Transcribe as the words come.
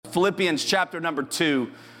Philippians chapter number 2.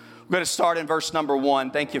 We're going to start in verse number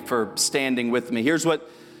 1. Thank you for standing with me. Here's what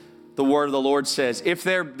the word of the Lord says. If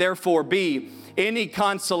there therefore be any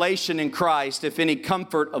consolation in Christ, if any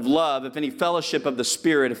comfort of love, if any fellowship of the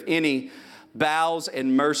Spirit, if any bowels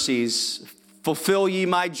and mercies, fulfill ye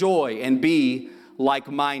my joy and be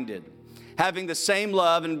like-minded, having the same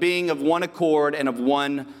love and being of one accord and of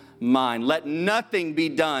one mind. Let nothing be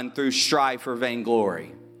done through strife or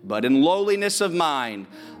vainglory, but in lowliness of mind,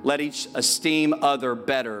 let each esteem other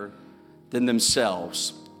better than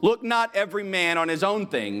themselves. Look not every man on his own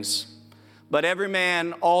things, but every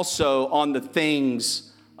man also on the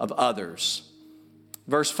things of others.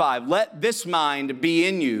 Verse 5, let this mind be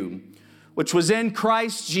in you, which was in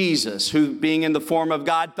Christ Jesus, who being in the form of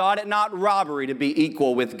God, thought it not robbery to be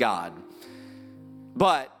equal with God,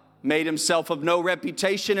 but made himself of no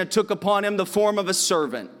reputation, and took upon him the form of a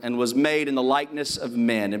servant, and was made in the likeness of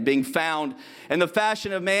men. And being found in the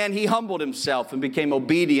fashion of man, he humbled himself and became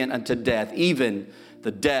obedient unto death, even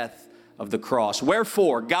the death of the cross.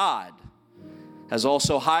 Wherefore God has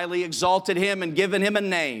also highly exalted him and given him a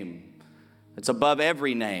name that's above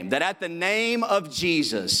every name, that at the name of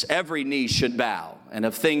Jesus every knee should bow, and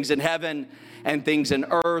of things in heaven and things in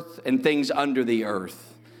earth and things under the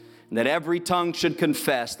earth, and that every tongue should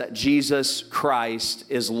confess that Jesus Christ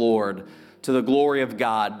is Lord, to the glory of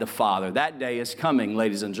God the Father. That day is coming,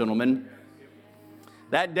 ladies and gentlemen.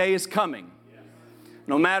 That day is coming.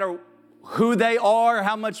 No matter who they are,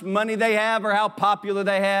 how much money they have, or how popular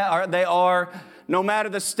they are, no matter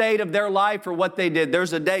the state of their life or what they did,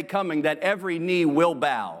 there's a day coming that every knee will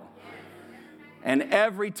bow and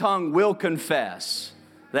every tongue will confess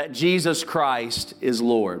that Jesus Christ is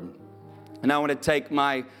Lord. And I want to take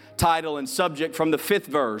my title and subject from the 5th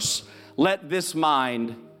verse. Let this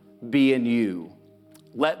mind be in you.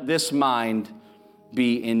 Let this mind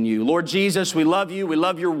be in you. Lord Jesus, we love you. We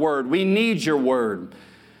love your word. We need your word.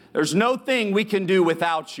 There's no thing we can do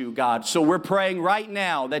without you, God. So we're praying right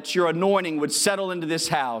now that your anointing would settle into this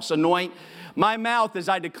house. Anoint my mouth as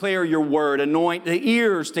I declare your word. Anoint the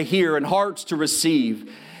ears to hear and hearts to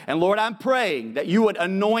receive. And Lord, I'm praying that you would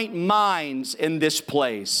anoint minds in this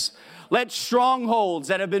place. Let strongholds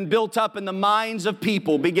that have been built up in the minds of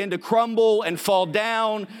people begin to crumble and fall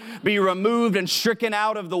down, be removed and stricken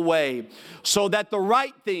out of the way, so that the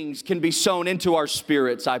right things can be sown into our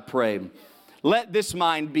spirits, I pray. Let this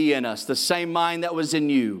mind be in us, the same mind that was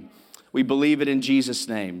in you. We believe it in Jesus'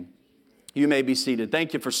 name. You may be seated.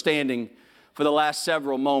 Thank you for standing for the last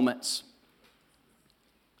several moments.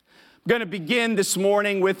 I'm going to begin this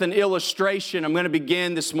morning with an illustration. I'm going to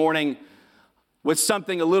begin this morning with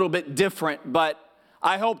something a little bit different, but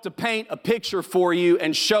I hope to paint a picture for you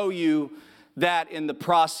and show you that in the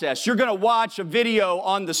process. You're going to watch a video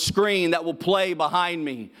on the screen that will play behind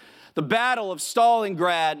me. The Battle of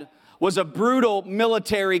Stalingrad was a brutal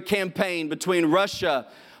military campaign between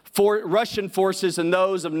Russian forces and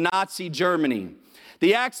those of Nazi Germany.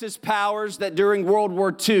 The Axis powers that during World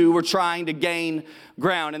War II were trying to gain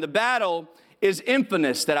ground. And the battle is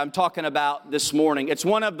infamous that I'm talking about this morning. It's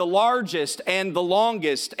one of the largest and the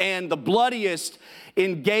longest and the bloodiest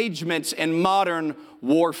engagements in modern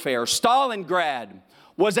warfare. Stalingrad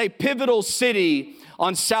was a pivotal city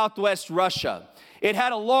on southwest Russia. It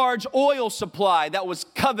had a large oil supply that was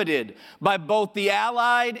coveted by both the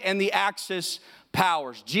Allied and the Axis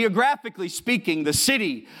powers. Geographically speaking, the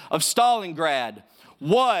city of Stalingrad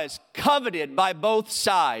was coveted by both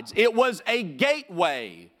sides. It was a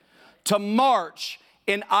gateway to march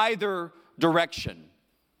in either direction.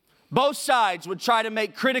 Both sides would try to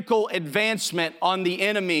make critical advancement on the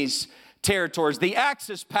enemy's territories. The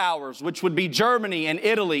Axis powers, which would be Germany and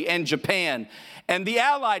Italy and Japan, and the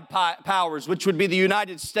Allied powers, which would be the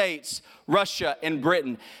United States, Russia, and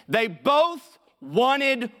Britain. They both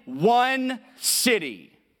wanted one city.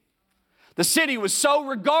 The city was so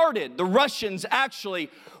regarded, the Russians actually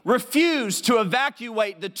refused to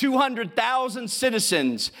evacuate the 200,000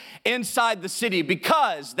 citizens inside the city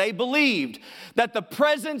because they believed that the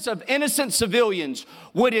presence of innocent civilians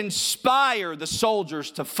would inspire the soldiers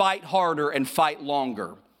to fight harder and fight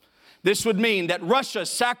longer. This would mean that Russia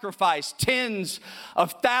sacrificed tens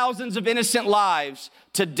of thousands of innocent lives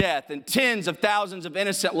to death and tens of thousands of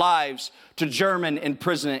innocent lives to German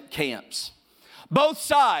imprisonment camps. Both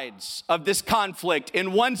sides of this conflict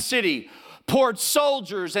in one city poured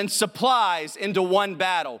soldiers and supplies into one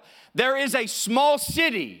battle. There is a small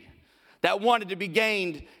city that wanted to be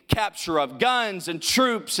gained capture of, guns and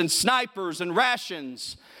troops and snipers and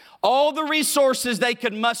rations. All the resources they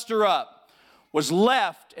could muster up was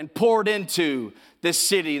left and poured into this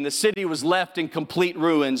city, and the city was left in complete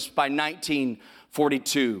ruins by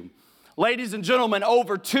 1942. Ladies and gentlemen,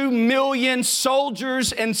 over 2 million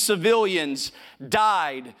soldiers and civilians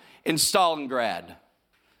died in Stalingrad.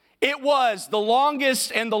 It was the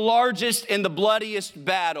longest and the largest and the bloodiest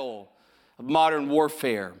battle of modern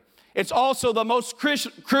warfare. It's also the most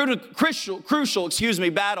crucial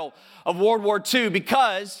battle of World War II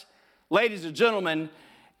because, ladies and gentlemen,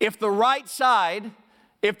 if the right side,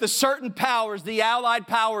 if the certain powers, the Allied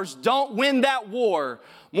powers, don't win that war,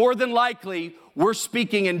 more than likely, we're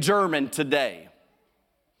speaking in German today.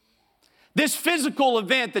 This physical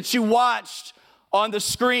event that you watched on the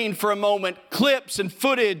screen for a moment, clips and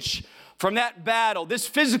footage from that battle, this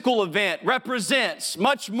physical event represents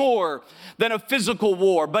much more than a physical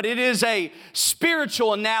war, but it is a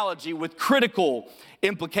spiritual analogy with critical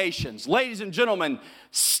implications. Ladies and gentlemen,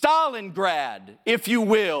 Stalingrad, if you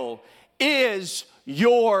will, is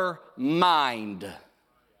your mind.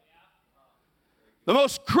 The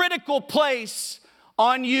most critical place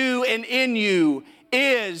on you and in you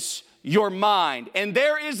is your mind. And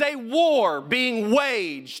there is a war being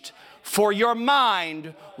waged for your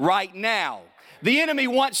mind right now. The enemy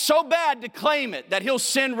wants so bad to claim it that he'll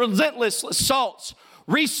send relentless assaults,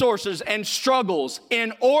 resources, and struggles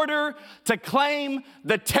in order to claim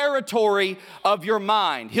the territory of your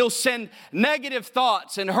mind. He'll send negative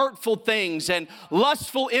thoughts and hurtful things and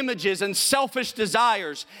lustful images and selfish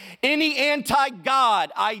desires, any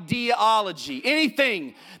anti-God ideology,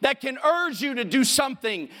 anything that can urge you to do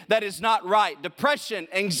something that is not right. Depression,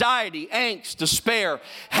 anxiety, angst, despair,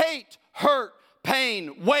 hate, hurt,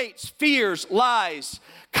 pain, weights, fears, lies,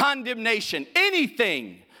 condemnation,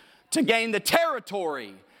 anything to gain the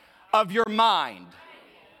territory of your mind.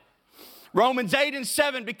 Romans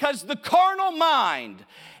 8:7, because the carnal mind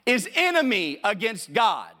is enemy against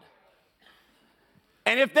God.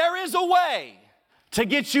 And if there is a way to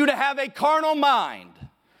get you to have a carnal mind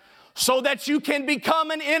so that you can become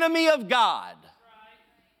an enemy of God,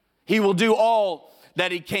 He will do all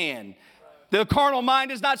that He can. The carnal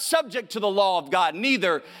mind is not subject to the law of God,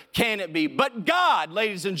 neither can it be. But God,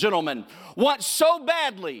 ladies and gentlemen, wants so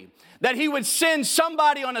badly that He would send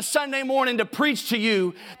somebody on a Sunday morning to preach to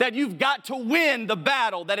you that you've got to win the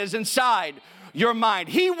battle that is inside your mind.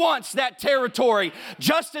 He wants that territory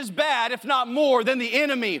just as bad, if not more, than the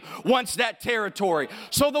enemy wants that territory.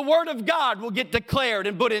 So the Word of God will get declared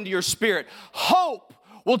and put into your spirit. Hope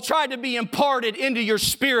will try to be imparted into your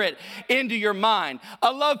spirit, into your mind.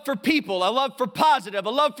 A love for people, a love for positive,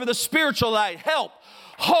 a love for the spiritual light, help,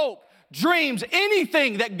 hope, dreams,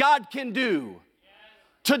 anything that God can do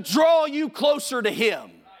to draw you closer to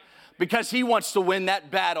Him, because He wants to win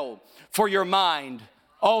that battle for your mind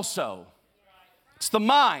also. It's the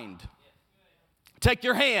mind. Take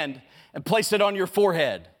your hand and place it on your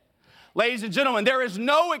forehead. Ladies and gentlemen, there is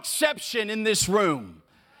no exception in this room.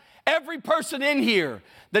 Every person in here,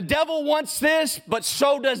 the devil wants this, but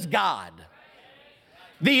so does God.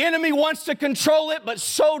 The enemy wants to control it, but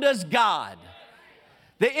so does God.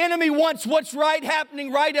 The enemy wants what's right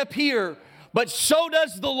happening right up here, but so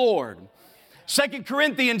does the Lord. 2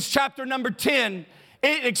 Corinthians chapter number 10,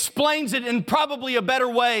 it explains it in probably a better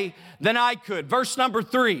way than I could. Verse number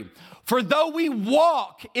 3, for though we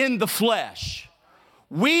walk in the flesh,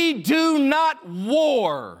 we do not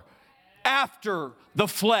war after the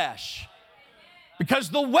flesh. Because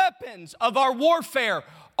the weapons of our warfare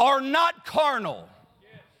are not carnal,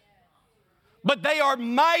 but they are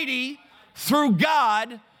mighty through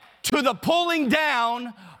God to the pulling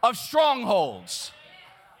down of strongholds.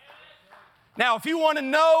 Now, if you want to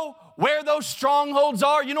know where those strongholds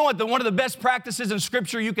are, you know what? One of the best practices in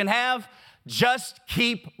Scripture you can have? Just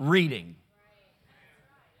keep reading.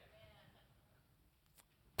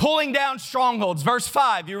 Pulling down strongholds. Verse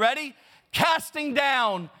 5, you ready? Casting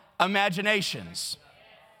down imaginations.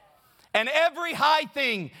 And every high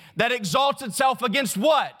thing that exalts itself against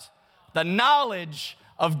what? The knowledge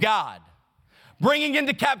of God. Bringing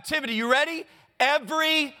into captivity, you ready?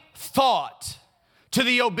 Every thought to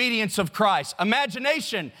the obedience of Christ.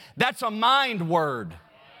 Imagination, that's a mind word.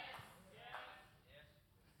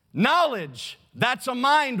 Knowledge, that's a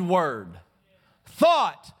mind word.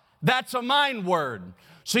 Thought, that's a mind word.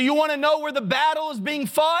 So you want to know where the battle is being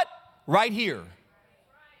fought? Right here.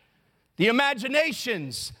 The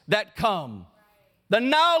imaginations that come, the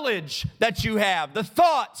knowledge that you have, the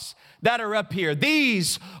thoughts that are up here.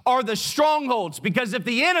 These are the strongholds, because if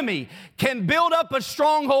the enemy can build up a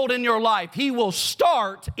stronghold in your life, he will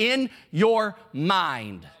start in your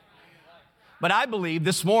mind. But I believe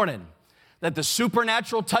this morning that the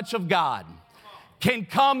supernatural touch of God can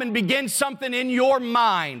come and begin something in your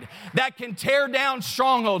mind that can tear down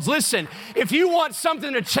strongholds. Listen, if you want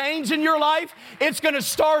something to change in your life, it's going to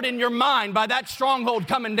start in your mind by that stronghold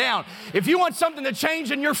coming down. If you want something to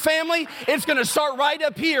change in your family, it's going to start right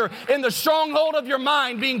up here in the stronghold of your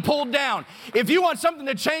mind being pulled down. If you want something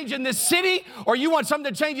to change in this city, or you want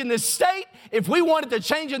something to change in this state, if we want it to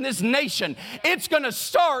change in this nation, it's going to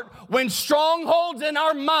start when strongholds in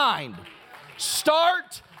our mind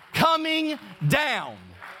start coming down.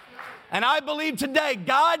 And I believe today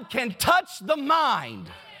God can touch the mind.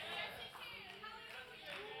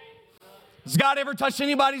 Has God ever touched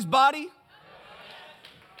anybody's body?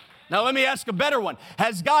 Now let me ask a better one.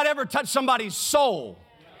 Has God ever touched somebody's soul?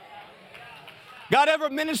 God ever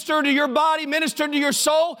ministered to your body, ministered to your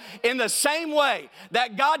soul? In the same way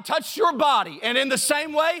that God touched your body, and in the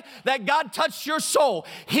same way that God touched your soul,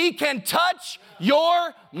 He can touch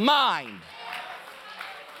your mind.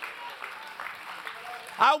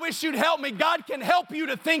 I wish you'd help me. God can help you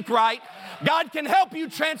to think right. God can help you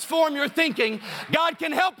transform your thinking. God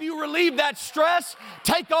can help you relieve that stress,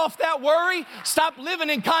 take off that worry, stop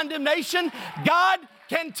living in condemnation. God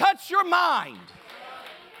can touch your mind.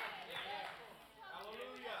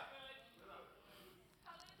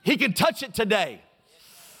 He can touch it today.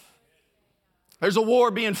 There's a war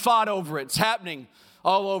being fought over it. It's happening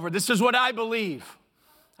all over. This is what I believe.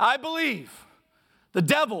 I believe the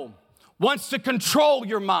devil wants to control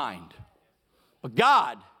your mind, but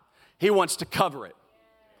God, He wants to cover it.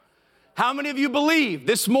 How many of you believe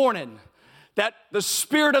this morning that the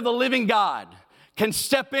Spirit of the living God can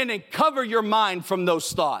step in and cover your mind from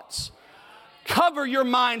those thoughts? Cover your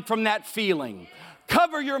mind from that feeling.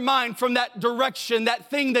 Cover your mind from that direction, that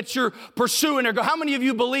thing that you're pursuing. Or how many of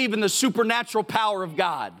you believe in the supernatural power of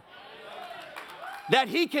God? That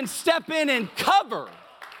He can step in and cover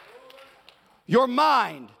your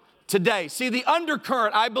mind today. See, the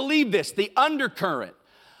undercurrent, I believe this, the undercurrent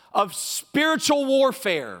of spiritual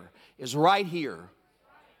warfare is right here.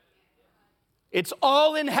 It's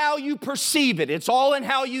all in how you perceive it. It's all in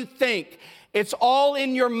how you think. It's all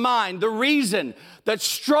in your mind. The reason that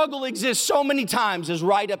struggle exists so many times is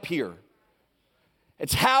right up here.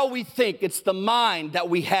 It's how we think. It's the mind that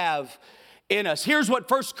we have in us. Here's what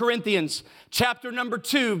 1 Corinthians chapter number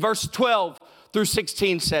 2, verse 12 through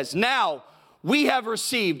 16 says. Now we have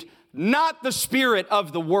received not the spirit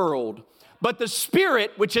of the world, but the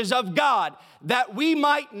Spirit which is of God, that we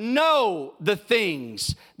might know the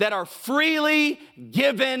things that are freely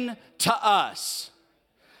given to us.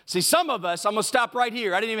 See, some of us, I'm going to stop right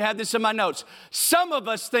here. I didn't even have this in my notes. Some of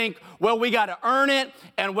us think, well, we got to earn it,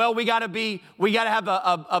 and well, we got to have we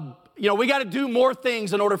got to do more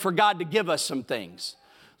things in order for God to give us some things.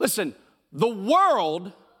 Listen, the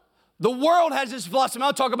world has this philosophy.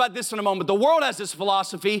 I'll talk about this in a moment. The world has this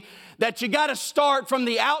philosophy that you got to start from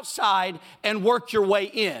the outside and work your way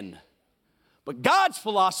in. But God's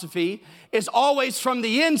philosophy is always from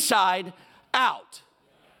the inside out.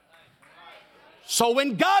 So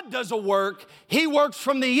when God does a work, He works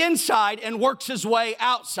from the inside and works His way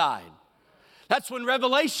outside. That's when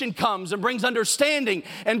revelation comes and brings understanding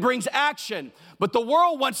and brings action. But the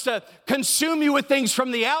world wants to consume you with things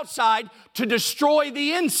from the outside to destroy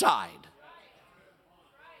the inside.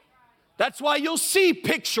 That's why you'll see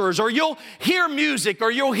pictures, or you'll hear music,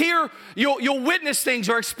 or you'll witness things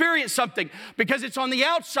or experience something, because it's on the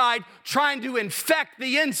outside trying to infect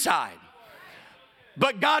the inside.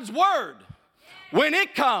 But God's Word, when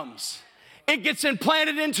it comes, it gets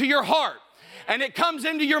implanted into your heart. And it comes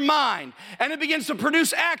into your mind, and it begins to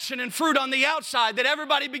produce action and fruit on the outside that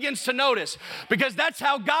everybody begins to notice, because that's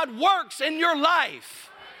how God works in your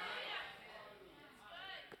life.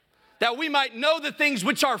 That we might know the things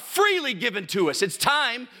which are freely given to us. It's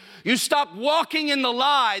time you stop walking in the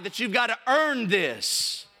lie that you've got to earn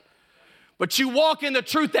this, but you walk in the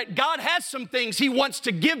truth that God has some things He wants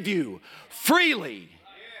to give you freely.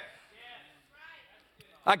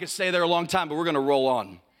 I could stay there a long time, but we're going to roll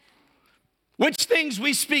on. Which things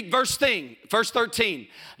we speak, verse 13,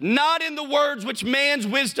 not in the words which man's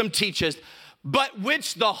wisdom teacheth, but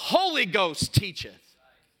which the Holy Ghost teacheth.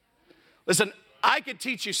 Listen, I could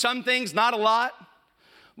teach you some things, not a lot,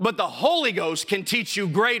 but the Holy Ghost can teach you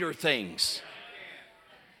greater things.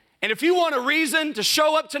 And if you want a reason to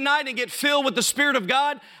show up tonight and get filled with the Spirit of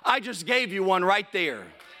God, I just gave you one right there.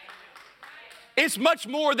 It's much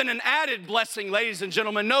more than an added blessing, ladies and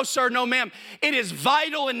gentlemen. No, sir, no, ma'am. It is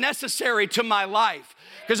vital and necessary to my life,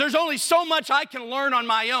 because there's only so much I can learn on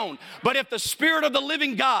my own. But if the Spirit of the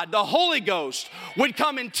living God, the Holy Ghost, would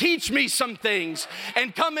come and teach me some things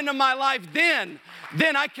and come into my life, then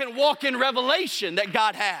I can walk in revelation that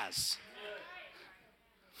God has.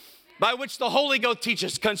 by which the Holy Ghost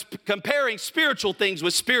teaches, comparing spiritual things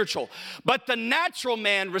with spiritual. But the natural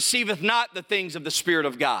man receiveth not the things of the Spirit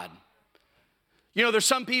of God. You know, there's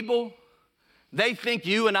some people, they think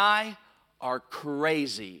you and I are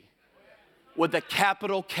crazy with a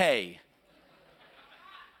capital K.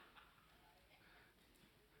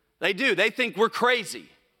 They do. They think we're crazy.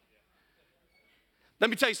 Let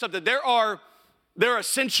me tell you something. There's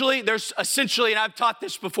essentially, and I've taught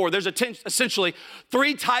this before, there's essentially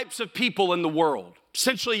 3 types of people in the world.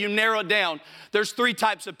 Essentially, you narrow it down. There's 3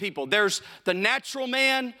 types of people. There's the natural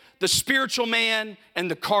man, the spiritual man,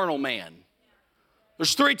 and the carnal man.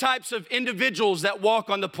 There's 3 types of individuals that walk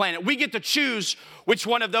on the planet. We get to choose which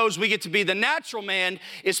one of those we get to be. The natural man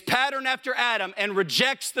is patterned after Adam and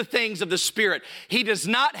rejects the things of the Spirit. He does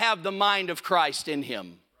not have the mind of Christ in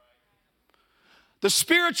him. The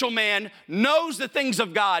spiritual man knows the things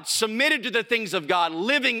of God, submitted to the things of God,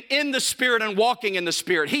 living in the Spirit and walking in the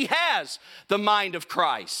Spirit. He has the mind of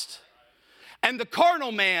Christ. And the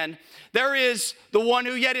carnal man, there is the one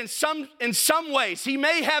who yet in some ways, he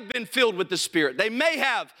may have been filled with the Spirit. They may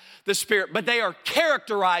have the Spirit, but they are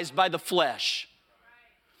characterized by the flesh.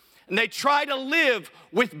 And they try to live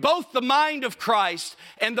with both the mind of Christ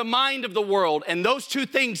and the mind of the world, and those 2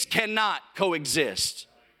 things cannot coexist.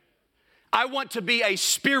 I want to be a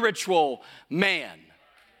spiritual man.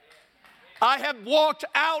 I have walked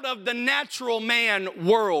out of the natural man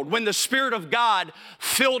world when the Spirit of God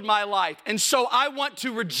filled my life. And so I want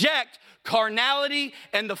to reject carnality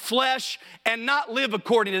and the flesh and not live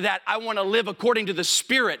according to that. I want to live according to the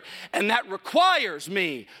Spirit. And that requires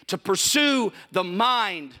me to pursue the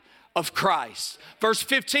mind of Christ. Verse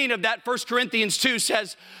 15 of that 1 Corinthians 2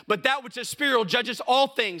 says, but that which is spiritual judges all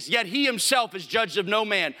things, yet he himself is judged of no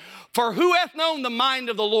man. For who hath known the mind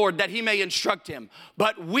of the Lord that he may instruct him?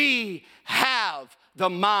 But we have the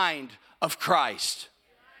mind of Christ.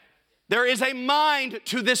 There is a mind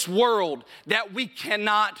to this world that we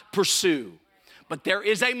cannot pursue. But there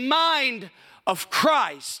is a mind of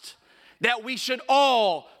Christ that we should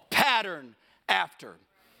all pattern after.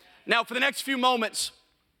 Now, for the next few moments,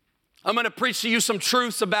 I'm going to preach to you some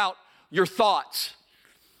truths about your thoughts,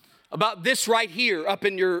 about this right here up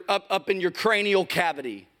in your cranial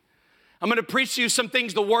cavity. I'm going to preach to you some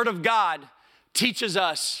things the Word of God teaches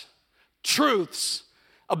us, truths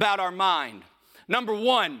about our mind. Number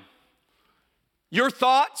 1, your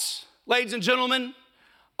thoughts, ladies and gentlemen,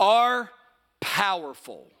 are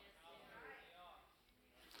powerful.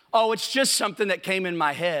 Oh, it's just something that came in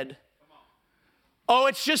my head. Oh,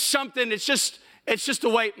 it's just something, it's just the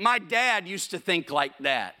way my dad used to think like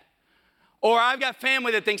that. Or I've got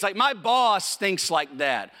family that thinks like, my boss thinks like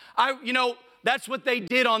that. That's what they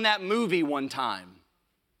did on that movie one time.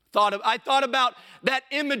 I thought about that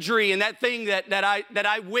imagery and that thing that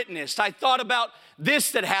I witnessed. I thought about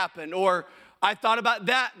this that happened, or I thought about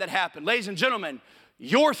that happened. Ladies and gentlemen,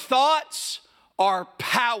 your thoughts are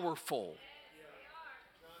powerful.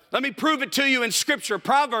 Let me prove it to you in Scripture.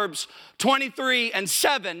 Proverbs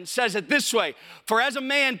 23:7 says it this way, for as a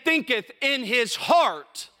man thinketh in his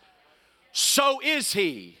heart, so is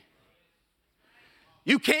he.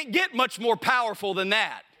 You can't get much more powerful than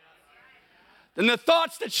that. Then the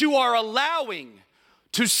thoughts that you are allowing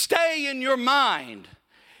to stay in your mind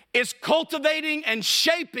is cultivating and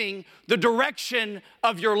shaping the direction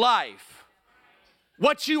of your life.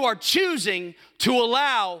 What you are choosing to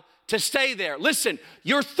allow to stay there. Listen,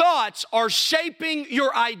 your thoughts are shaping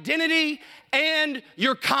your identity and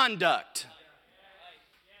your conduct.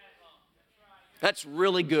 That's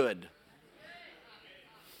really good.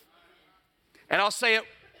 And I'll say it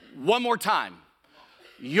one more time.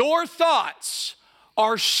 Your thoughts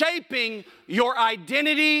are shaping your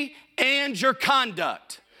identity and your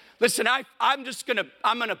conduct. Listen,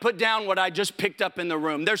 I'm gonna put down what I just picked up in the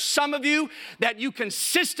room. There's some of you that you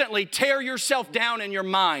consistently tear yourself down in your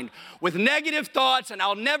mind with negative thoughts, and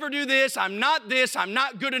I'll never do this, I'm not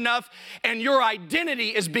good enough, and your identity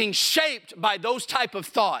is being shaped by those type of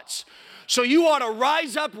thoughts. So you ought to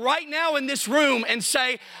rise up right now in this room and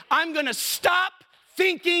say, I'm gonna stop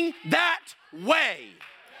thinking that way.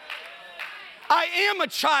 I am a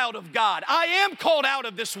child of God. I am called out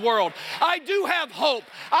of this world. I do have hope.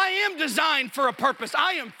 I am designed for a purpose.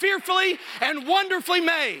 I am fearfully and wonderfully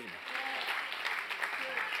made.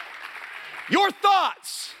 Your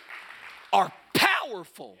thoughts are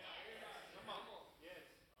powerful.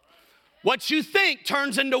 What you think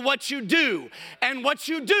turns into what you do, and what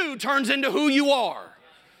you do turns into who you are.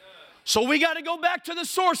 So we got to go back to the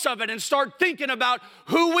source of it and start thinking about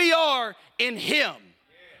who we are in Him.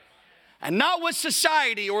 And not what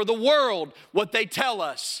society or the world, what they tell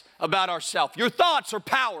us about ourselves. Your thoughts are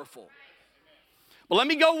powerful. But let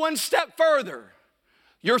me go one step further.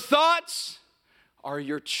 Your thoughts are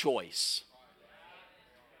your choice.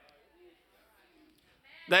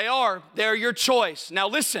 They're your choice. Now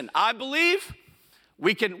listen, I believe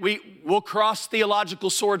we'll cross theological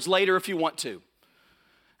swords later if you want to.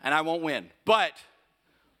 And I won't win. But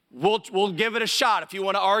we'll give it a shot. If you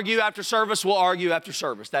want to argue after service, we'll argue after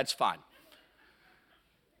service. That's fine.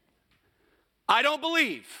 I don't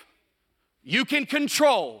believe you can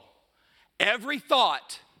control every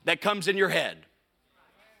thought that comes in your head.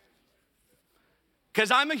 Because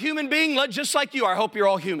I'm a human being just like you are. I hope you're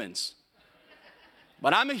all humans.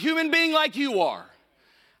 But I'm a human being like you are.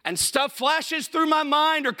 And stuff flashes through my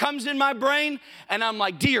mind or comes in my brain, and I'm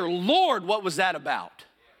like, dear Lord, what was that about?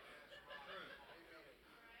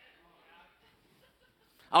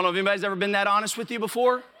 I don't know if anybody's ever been that honest with you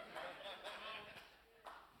before.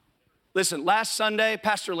 Listen, last Sunday,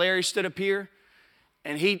 Pastor Larry stood up here,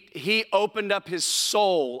 and he opened up his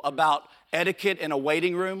soul about etiquette in a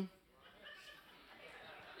waiting room.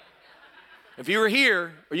 If you were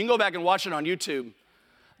here, or you can go back and watch it on YouTube,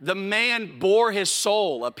 the man bore his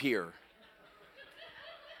soul up here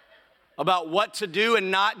about what to do and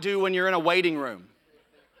not do when you're in a waiting room.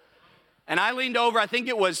 And I leaned over, I think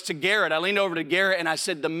it was to Garrett. I leaned over to Garrett and I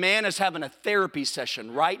said, the man is having a therapy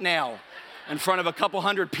session right now in front of a couple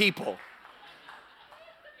hundred people.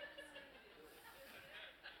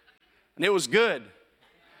 And it was good.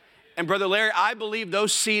 And Brother Larry, I believe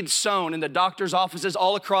those seeds sown in the doctor's offices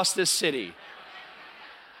all across this city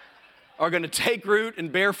are going to take root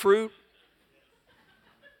and bear fruit.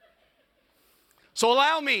 So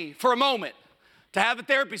allow me for a moment to have a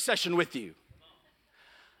therapy session with you.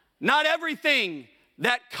 Not everything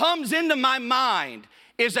that comes into my mind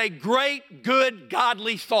is a great, good,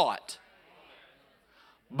 godly thought.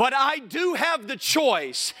 But I do have the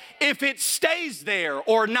choice if it stays there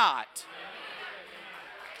or not.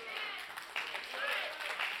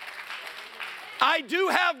 I do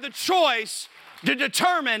have the choice to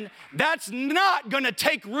determine that's not going to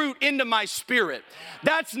take root into my spirit.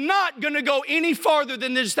 That's not going to go any farther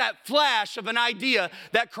than just that flash of an idea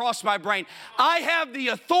that crossed my brain. I have the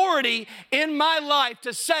authority in my life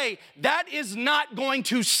to say that is not going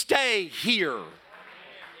to stay here.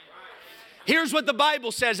 Here's what the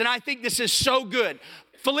Bible says, and I think this is so good.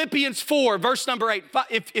 Philippians 4, verse number 8.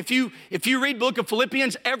 If you read the book of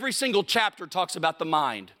Philippians, every single chapter talks about the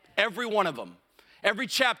mind. Every one of them. Every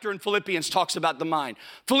chapter in Philippians talks about the mind.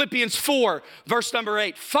 Philippians 4, verse number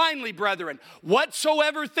 8. Finally, brethren,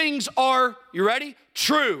 whatsoever things are, you ready?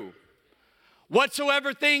 True.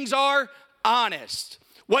 Whatsoever things are honest.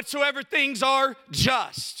 Whatsoever things are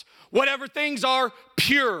just. Whatever things are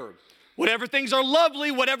pure. Whatever things are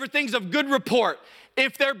lovely. Whatever things of good report.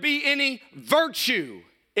 If there be any virtue.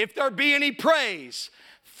 If there be any praise.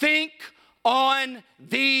 Think on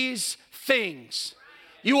these things.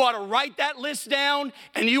 You ought to write that list down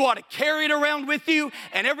and you ought to carry it around with you.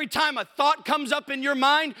 And every time a thought comes up in your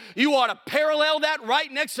mind, you ought to parallel that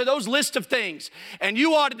right next to those list of things. And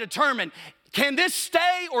you ought to determine, can this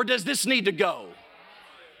stay or does this need to go?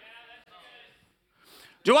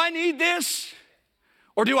 Do I need this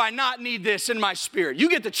or do I not need this in my spirit? You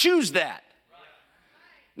get to choose that.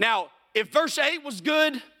 Now, if verse 8 was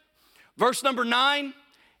good, verse number 9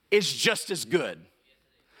 is just as good.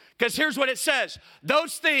 Because here's what it says.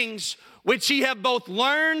 Those things which ye have both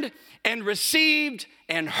learned and received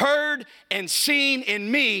and heard and seen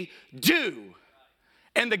in me, do,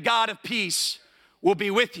 and the God of peace will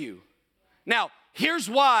be with you. Now, here's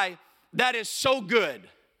why that is so good.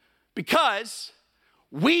 Because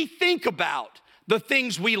we think about the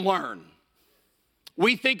things we learn.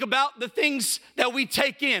 We think about the things that we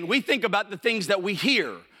take in. We think about the things that we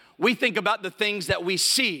hear. We think about the things that we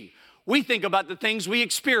see. We think about the things we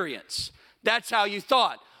experience. That's how you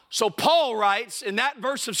thought. So Paul writes in that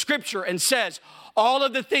verse of scripture and says, all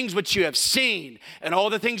of the things which you have seen and all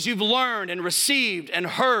the things you've learned and received and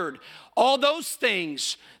heard, all those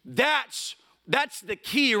things, that's the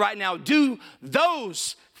key right now. Do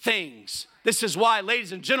those things. This is why,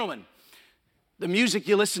 ladies and gentlemen, the music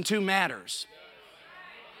you listen to matters.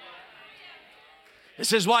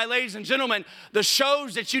 This is why, ladies and gentlemen, the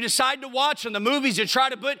shows that you decide to watch and the movies you try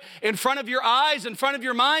to put in front of your eyes, in front of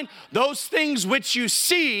your mind, those things which you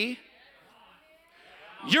see,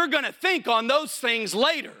 you're going to think on those things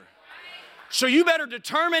later. So you better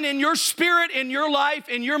determine in your spirit, in your life,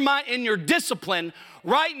 in your mind, in your discipline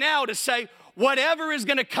right now to say, whatever is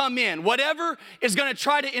going to come in, whatever is going to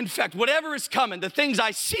try to infect, whatever is coming, the things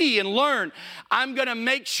I see and learn, I'm going to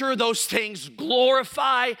make sure those things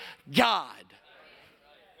glorify God.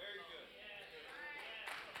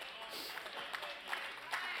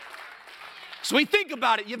 So we think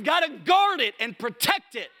about it. You've got to guard it and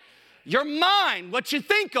protect it. Your mind, what you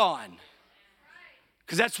think on.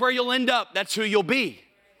 Because that's where you'll end up. That's who you'll be.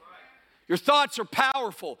 Your thoughts are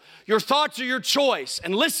powerful. Your thoughts are your choice.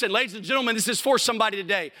 And listen, ladies and gentlemen, this is for somebody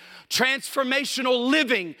today. Transformational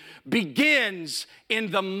living begins in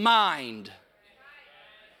the mind.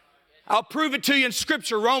 I'll prove it to you in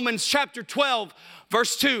Scripture, Romans chapter 12,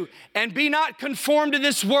 verse 2. And be not conformed to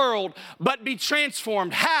this world, but be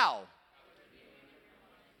transformed. How?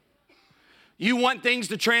 You want things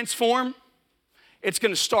to transform? It's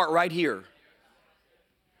going to start right here.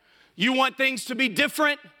 You want things to be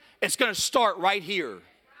different? It's going to start right here.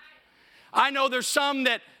 I know there's some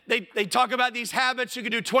that they talk about these habits. You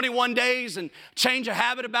can do 21 days and change a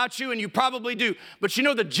habit about you, and you probably do. But you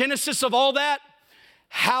know the genesis of all that?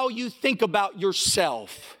 How you think about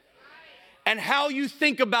yourself and how you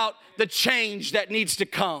think about the change that needs to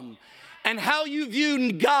come and how you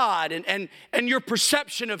view God and your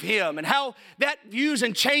perception of Him and how that views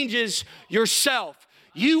and changes yourself.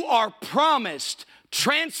 You are promised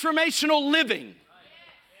transformational living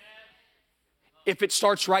if it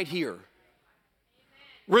starts right here.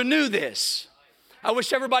 Renew this. I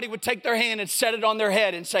wish everybody would take their hand and set it on their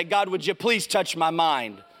head and say, God, would you please touch my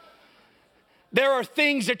mind? There are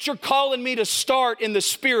things that you're calling me to start in the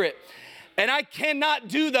Spirit, and I cannot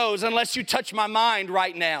do those unless you touch my mind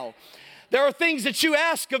right now. There are things that you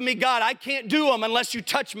ask of me, God, I can't do them unless you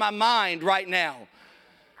touch my mind right now.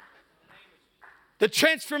 The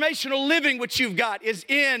transformational living which you've got is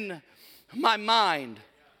in my mind.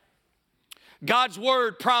 God's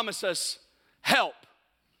word promises us help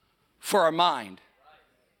for our mind.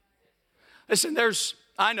 Listen,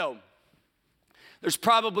 I know there's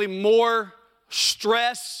probably more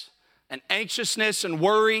stress and anxiousness and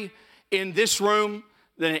worry in this room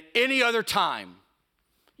than at any other time.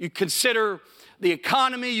 You consider the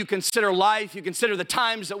economy, you consider life, you consider the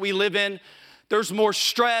times that we live in. There's more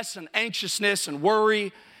stress and anxiousness and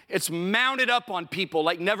worry. It's mounted up on people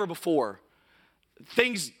like never before.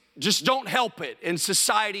 Things just don't help it in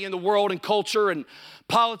society and the world and culture and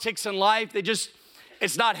politics and life.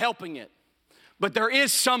 It's not helping it. But there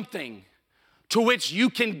is something to which you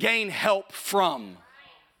can gain help from.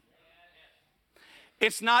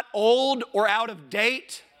 It's not old or out of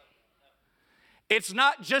date. It's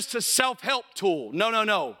not just a self-help tool.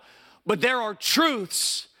 No. But there are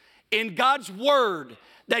truths in God's word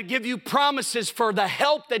that give you promises for the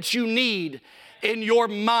help that you need in your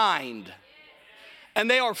mind. And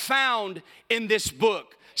they are found in this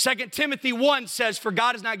book. 2 Timothy 1 says, for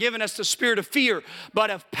God has not given us the spirit of fear, but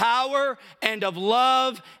of power and of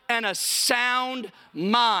love and a sound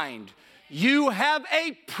mind. You have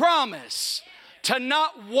a promise to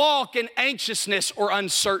not walk in anxiousness or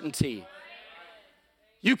uncertainty.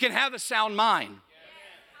 You can have a sound mind.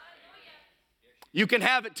 You can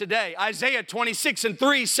have it today. Isaiah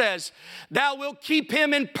 26:3 says, thou wilt keep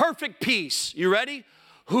him in perfect peace. You ready?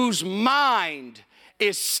 Whose mind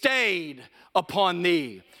is stayed upon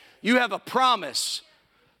thee. You have a promise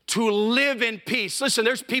to live in peace. Listen,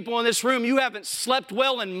 there's people in this room, you haven't slept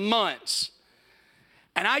well in months.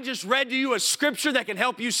 And I just read to you a scripture that can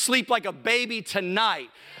help you sleep like a baby tonight.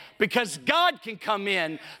 Because God can come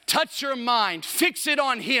in, touch your mind, fix it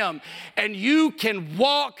on Him, and you can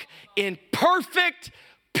walk in perfect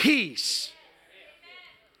peace.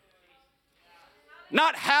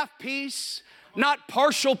 Not half peace, not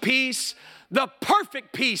partial peace, the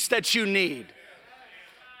perfect peace that you need.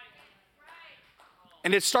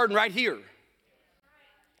 And it's starting right here.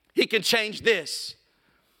 He can change this.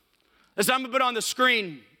 As I'm going to put on the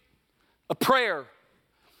screen a prayer,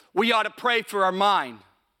 we ought to pray for our mind.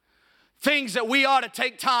 Things that we ought to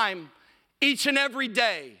take time each and every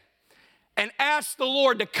day and ask the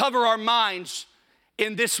Lord to cover our minds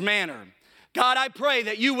in this manner. God, I pray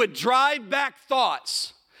that you would drive back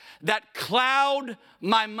thoughts that cloud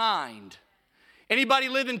my mind. Anybody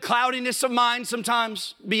live in cloudiness of mind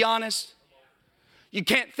sometimes? Be honest. You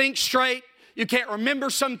can't think straight. You can't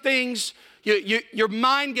remember some things. Your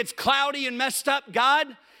mind gets cloudy and messed up.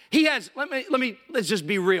 God, He has, let's just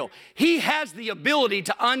be real. He has the ability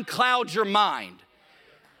to uncloud your mind.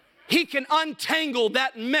 He can untangle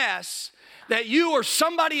that mess that you or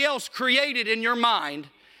somebody else created in your mind.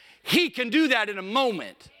 He can do that in a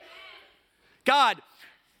moment. God,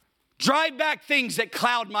 drive back things that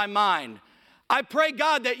cloud my mind. I pray,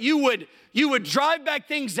 God, that you would drive back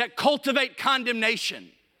things that cultivate condemnation.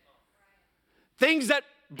 Things that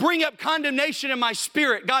bring up condemnation in my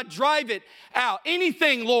spirit. God, drive it out.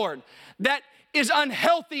 Anything, Lord, that is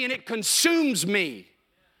unhealthy and it consumes me.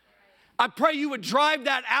 I pray you would drive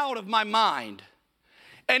that out of my mind.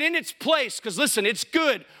 And in its place, because listen, it's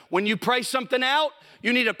good. When you pray something out,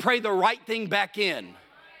 you need to pray the right thing back in.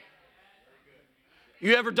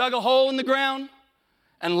 You ever dug a hole in the ground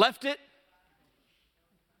and left it?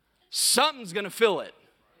 Something's going to fill it.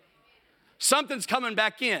 Something's coming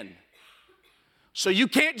back in. So you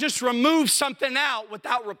can't just remove something out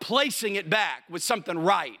without replacing it back with something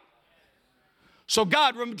right. So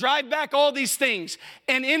God, drive back all these things,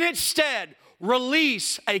 and in its stead,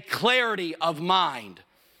 release a clarity of mind.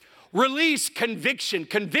 Release conviction.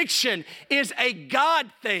 Conviction is a God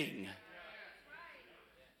thing.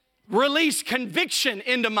 Release conviction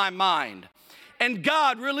into my mind. And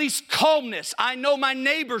God, release calmness. I know my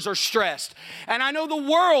neighbors are stressed, and I know the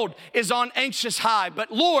world is on anxious high, but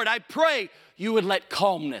Lord, I pray you would let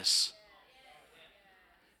calmness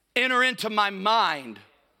enter into my mind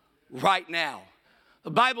right now.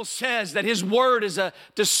 The Bible says that his word is a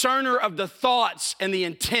discerner of the thoughts and the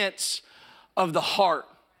intents of the heart.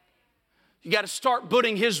 You got to start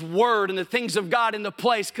putting his word and the things of God into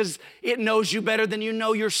place because it knows you better than you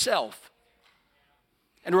know yourself.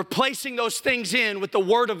 And replacing those things in with the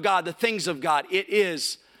word of God, the things of God, it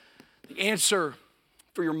is the answer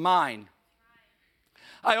for your mind.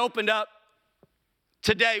 I opened up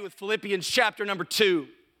today with Philippians chapter number 2.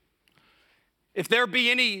 If there be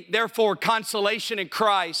any, therefore, consolation in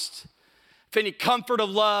Christ, if any comfort of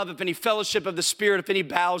love, if any fellowship of the Spirit, if any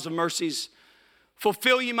bowels of mercies,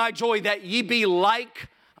 fulfill ye my joy, that ye be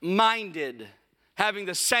like-minded, having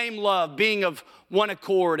the same love, being of one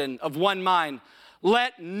accord and of one mind.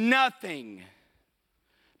 Let nothing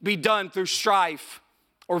be done through strife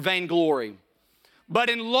or vainglory, but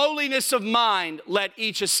in lowliness of mind, let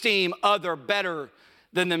each esteem other better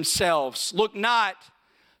than themselves. Look not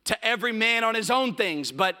to every man on his own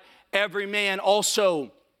things, but every man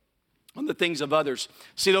also on the things of others.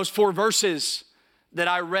 See those 4 verses that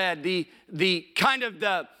I read, the kind of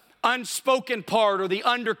the unspoken part or the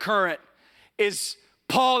undercurrent is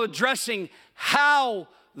Paul addressing how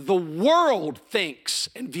the world thinks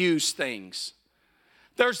and views things.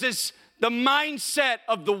 There's the mindset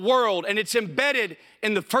of the world, and it's embedded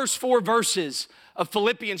in the first 4 verses of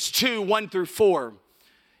Philippians 2, 1 through 4.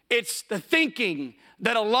 It's the thinking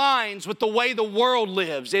that aligns with the way the world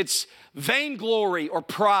lives. It's vainglory or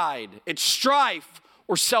pride. It's strife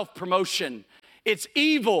or self-promotion. It's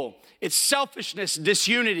evil. It's selfishness,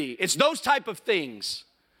 disunity. It's those type of things.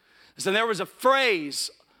 So there was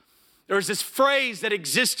this phrase that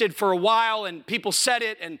existed for a while, and people said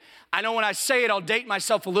it, and I know when I say it, I'll date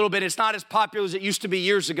myself a little bit. It's not as popular as it used to be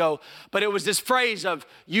years ago, but it was this phrase of,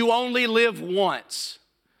 you only live once.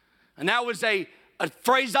 And that was a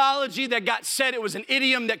phraseology that got said. It was an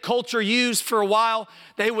idiom that culture used for a while.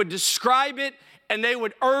 They would describe it, and they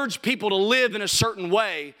would urge people to live in a certain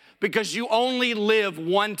way because you only live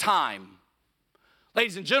one time.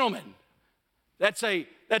 Ladies and gentlemen, that's a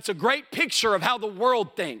great picture of how the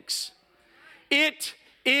world thinks. It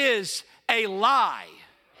is a lie.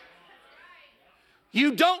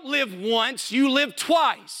 You don't live once, you live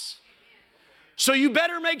twice. So you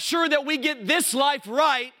better make sure that we get this life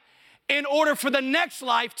right in order for the next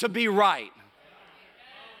life to be right.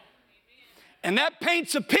 And that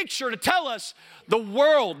paints a picture to tell us the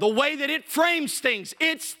world, the way that it frames things,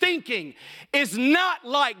 its thinking is not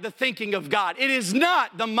like the thinking of God. It is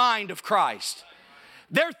not the mind of Christ.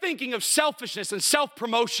 They're thinking of selfishness and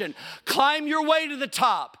self-promotion. Climb your way to the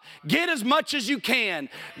top. Get as much as you can.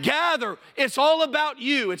 Gather. It's all about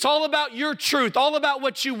you. It's all about your truth, all about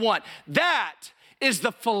what you want. That is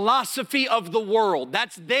the philosophy of the world.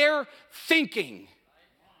 That's their thinking.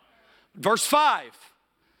 Verse 5,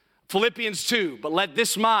 Philippians 2, but let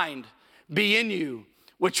this mind be in you,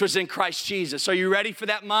 which was in Christ Jesus. Are you ready for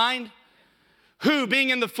that mind? Who, being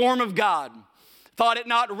in the form of God, thought it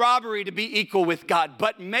not robbery to be equal with God,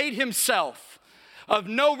 but made himself of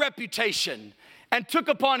no reputation, and took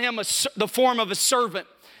upon him the form of a servant,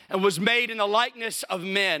 and was made in the likeness of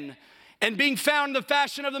men. And being found in the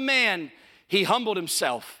fashion of the man, he humbled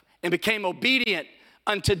himself and became obedient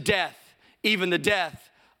unto death, even the death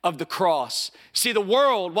of the cross. See, the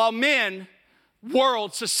world,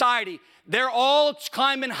 society, they're all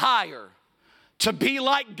climbing higher to be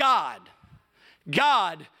like God.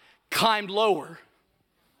 God climbed lower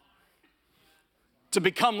to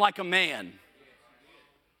become like a man.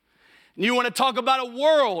 You want to talk about a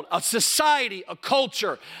world, a society, a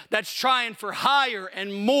culture that's trying for higher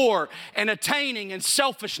and more and attaining and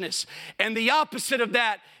selfishness. And the opposite of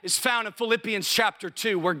that is found in Philippians chapter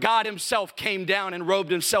 2, where God himself came down and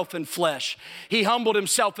robed himself in flesh. He humbled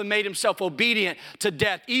himself and made himself obedient to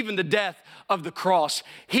death, even the death of the cross.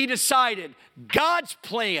 He decided God's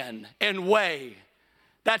plan and way,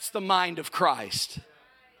 that's the mind of Christ.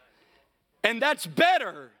 And that's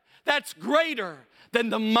better, that's greater than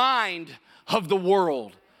the mind of the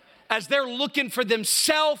world. As they're looking for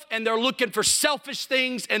themselves and they're looking for selfish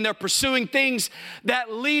things and they're pursuing things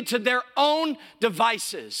that lead to their own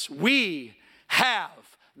devices, we have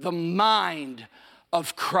the mind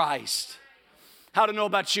of Christ. I don't know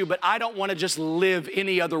about you, but I don't want to just live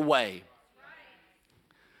any other way.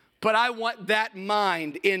 But I want that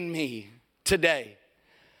mind in me today.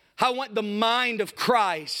 I want the mind of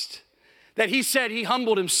Christ, that he said he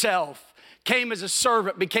humbled himself, came as a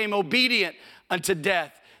servant, became obedient unto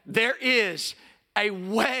death. There is a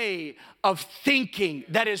way of thinking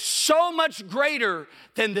that is so much greater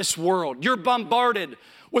than this world. You're bombarded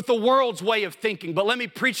with the world's way of thinking, but let me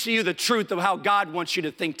preach to you the truth of how God wants you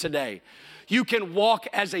to think today. You can walk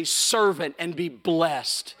as a servant and be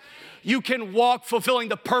blessed. You can walk fulfilling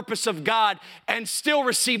the purpose of God and still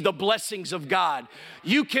receive the blessings of God.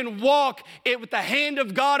 You can walk it with the hand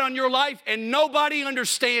of God on your life and nobody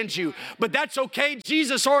understands you, but that's okay.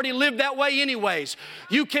 Jesus already lived that way anyways.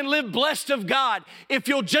 You can live blessed of God if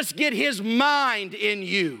you'll just get his mind in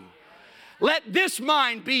you. Let this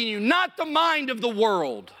mind be in you, not the mind of the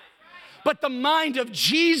world, but the mind of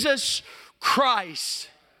Jesus Christ.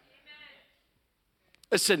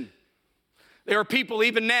 Listen, there are people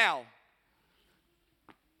even now,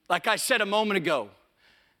 like I said a moment ago,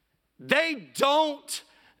 they don't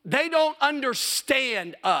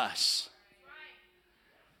understand us.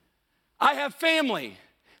 I have family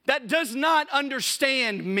that does not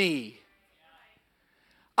understand me.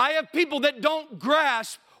 I have people that don't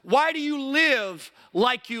grasp, why do you live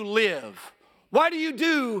like you live? Why do you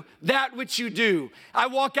do that which you do? I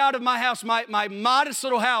walk out of my house, my modest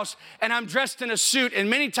little house, and I'm dressed in a suit, and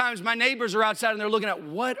many times my neighbors are outside and they're looking at,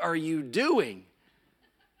 what are you doing?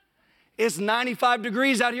 It's 95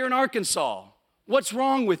 degrees out here in Arkansas. What's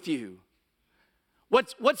wrong with you?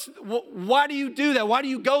 Why do you do that? Why do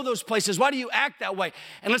you go those places? Why do you act that way?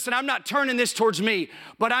 And listen, I'm not turning this towards me,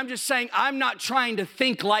 but I'm just saying I'm not trying to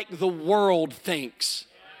think like the world thinks.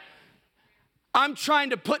 I'm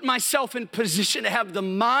trying to put myself in position to have the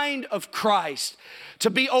mind of Christ, to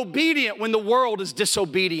be obedient when the world is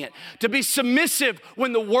disobedient, to be submissive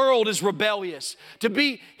when the world is rebellious, to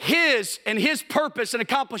be his and his purpose and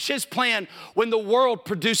accomplish his plan when the world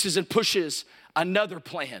produces and pushes another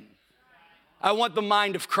plan. I want the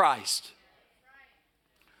mind of Christ.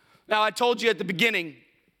 Now, I told you at the beginning,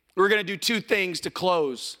 we're going to do two things to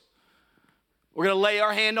close. We're going to lay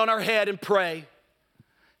our hand on our head and pray.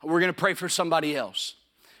 We're going to pray for somebody else.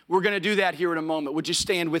 We're going to do that here in a moment. Would you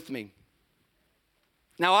stand with me?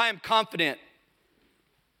 Now, I am confident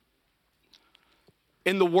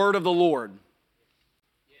in the word of the Lord.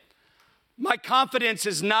 My confidence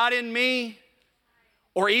is not in me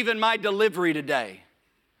or even my delivery today.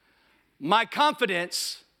 My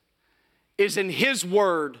confidence is in his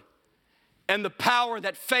word and the power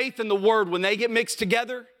that faith and the word, when they get mixed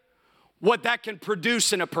together, what that can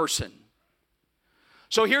produce in a person.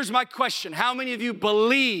 So here's my question. How many of you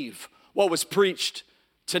believe what was preached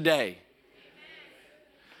today?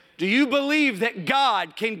 Do you believe that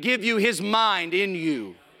God can give you his mind in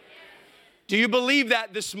you? Do you believe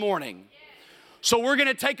that this morning? So we're going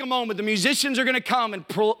to take a moment. The musicians are going to come and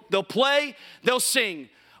they'll play, they'll sing.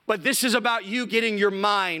 But this is about you getting your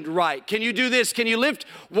mind right. Can you do this? Can you lift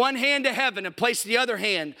one hand to heaven and place the other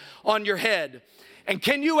hand on your head? And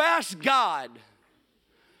can you ask God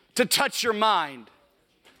to touch your mind?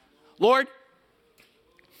 Lord,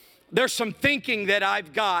 there's some thinking that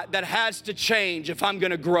I've got that has to change if I'm going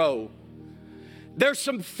to grow. There's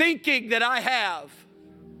some thinking that I have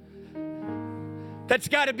that's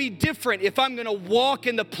got to be different if I'm going to walk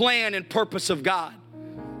in the plan and purpose of God.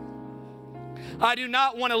 I do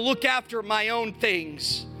not want to look after my own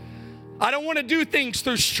things. I don't want to do things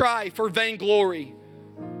through strife or vainglory.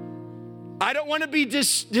 I don't want to be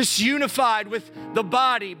disunified with the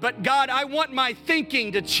body, but God, I want my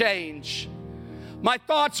thinking to change. My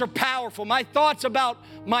thoughts are powerful. My thoughts about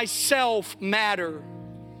myself matter.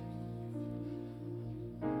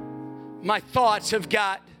 My thoughts have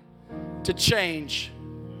got to change.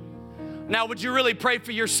 Now, would you really pray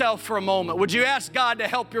for yourself for a moment? Would you ask God to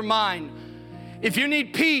help your mind? If you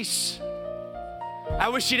need peace, I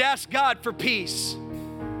wish you'd ask God for peace.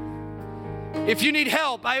 If you need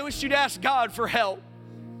help, I wish you'd ask God for help.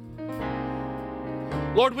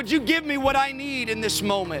 Lord, would you give me what I need in this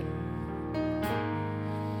moment?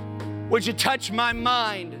 Would you touch my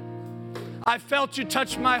mind? I felt you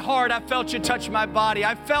touch my heart. I felt you touch my body.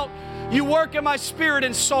 I felt you work in my spirit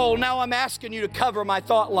and soul. Now I'm asking you to cover my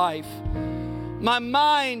thought life, my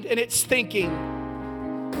mind and its thinking.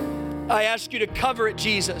 I ask you to cover it,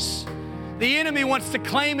 Jesus, The enemy wants to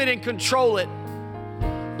claim it and control it.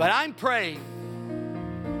 But I'm praying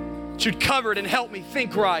that you'd cover it and help me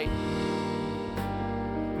think right.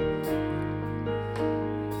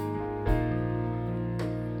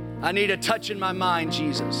 I need a touch in my mind,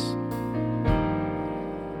 Jesus.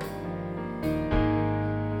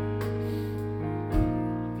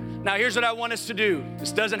 Now, here's what I want us to do.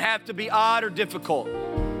 This doesn't have to be odd or difficult.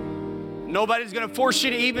 Nobody's going to force you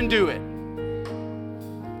to even do it.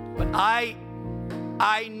 But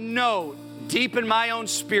I know deep in my own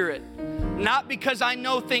spirit, not because I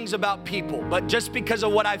know things about people, but just because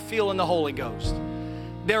of what I feel in the Holy Ghost,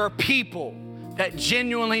 there are people that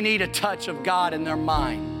genuinely need a touch of God in their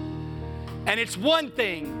mind. And it's one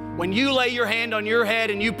thing when you lay your hand on your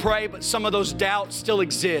head and you pray, but some of those doubts still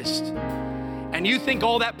exist. And you think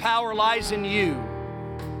all that power lies in you,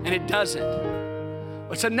 and it doesn't.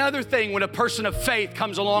 It's another thing when a person of faith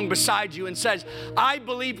comes along beside you and says, I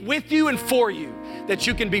believe with you and for you that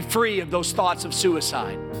you can be free of those thoughts of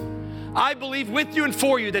suicide. I believe with you and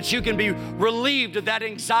for you that you can be relieved of that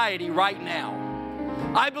anxiety right now.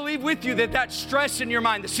 I believe with you that that stress in your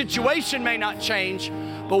mind, the situation may not change,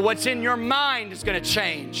 but what's in your mind is going to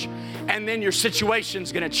change, and then your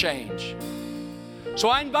situation's going to change. So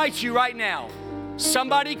I invite you right now,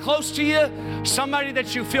 somebody close to you, somebody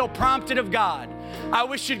that you feel prompted of God, I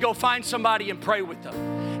wish you'd go find somebody and pray with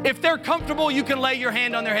them. If they're comfortable, you can lay your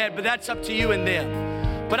hand on their head, but that's up to you and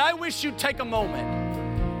them. But I wish you'd take a moment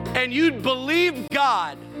and you'd believe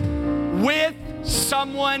God with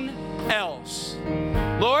someone else.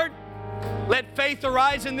 Lord, let faith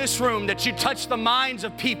arise in this room that you touch the minds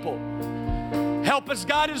of people. Help us,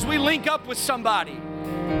 God, as we link up with somebody,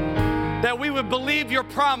 that we would believe your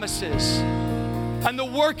promises and the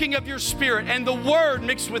working of your Spirit and the word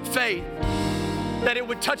mixed with faith, that it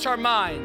would touch our mind